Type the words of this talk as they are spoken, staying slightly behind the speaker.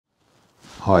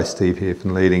Hi, Steve here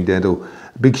from Leading Dental.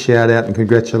 A big shout out and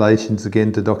congratulations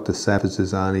again to Dr Safa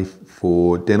Souzani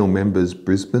for Dental Members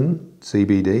Brisbane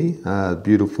CBD.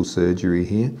 Beautiful surgery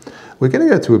here. We're going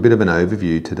to go through a bit of an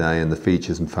overview today and the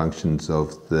features and functions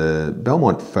of the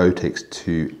Belmont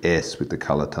Phot-X-IIS with the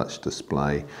colour touch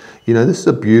display. You know, this is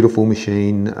a beautiful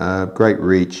machine, great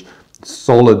reach.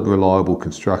 Solid, reliable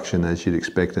construction as you'd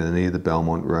expect in any of the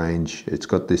Belmont range. It's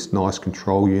got this nice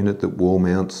control unit that wall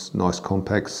mounts, nice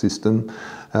compact system,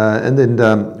 and then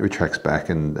retracts back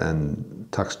and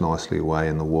tucks nicely away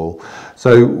in the wall.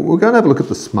 So we're going to have a look at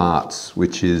the smarts,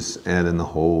 which is out in the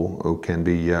hall, or can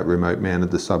be remote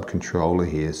mounted, the sub controller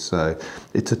here. So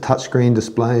it's a touchscreen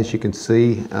display, as you can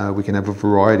see. We can have a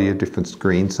variety of different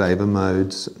screensaver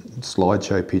modes,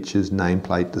 slideshow pictures,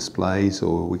 nameplate displays,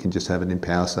 or we can just have it in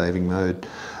power saving mode.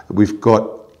 We've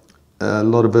got a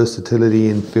lot of versatility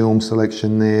in film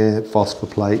selection there, phosphor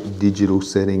plate, digital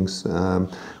settings.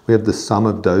 We have the sum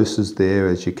of doses there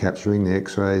as you're capturing the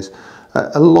x-rays.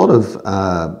 A lot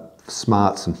of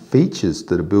smarts and features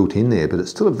that are built in there, but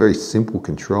it's still a very simple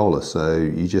controller. So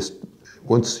you just,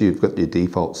 once you've got your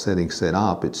default settings set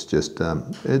up, it's just a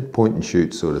point and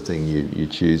shoot sort of thing. You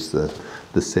choose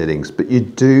the settings, but you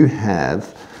do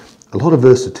have a lot of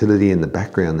versatility in the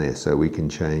background there, so we can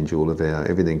change all of our,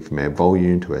 everything from our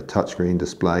volume to our touchscreen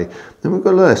display. Then we've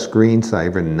got a lot of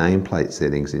screensaver and nameplate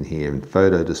settings in here and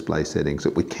photo display settings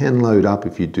that we can load up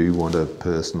if you do want to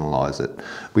personalize it.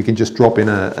 We can just drop in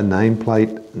a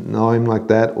nameplate name like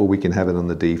that, or we can have it on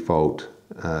the default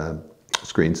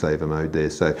screensaver mode there.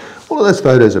 So all of those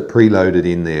photos are preloaded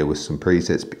in there with some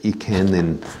presets, but you can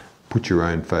then put your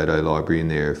own photo library in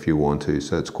there if you want to.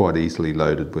 So it's quite easily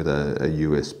loaded with a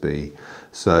USB.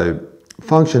 So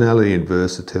functionality and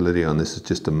versatility on this is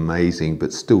just amazing,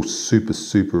 but still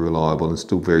super reliable and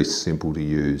still very simple to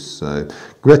use. So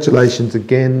congratulations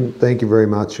again. Thank you very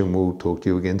much, and we'll talk to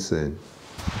you again soon.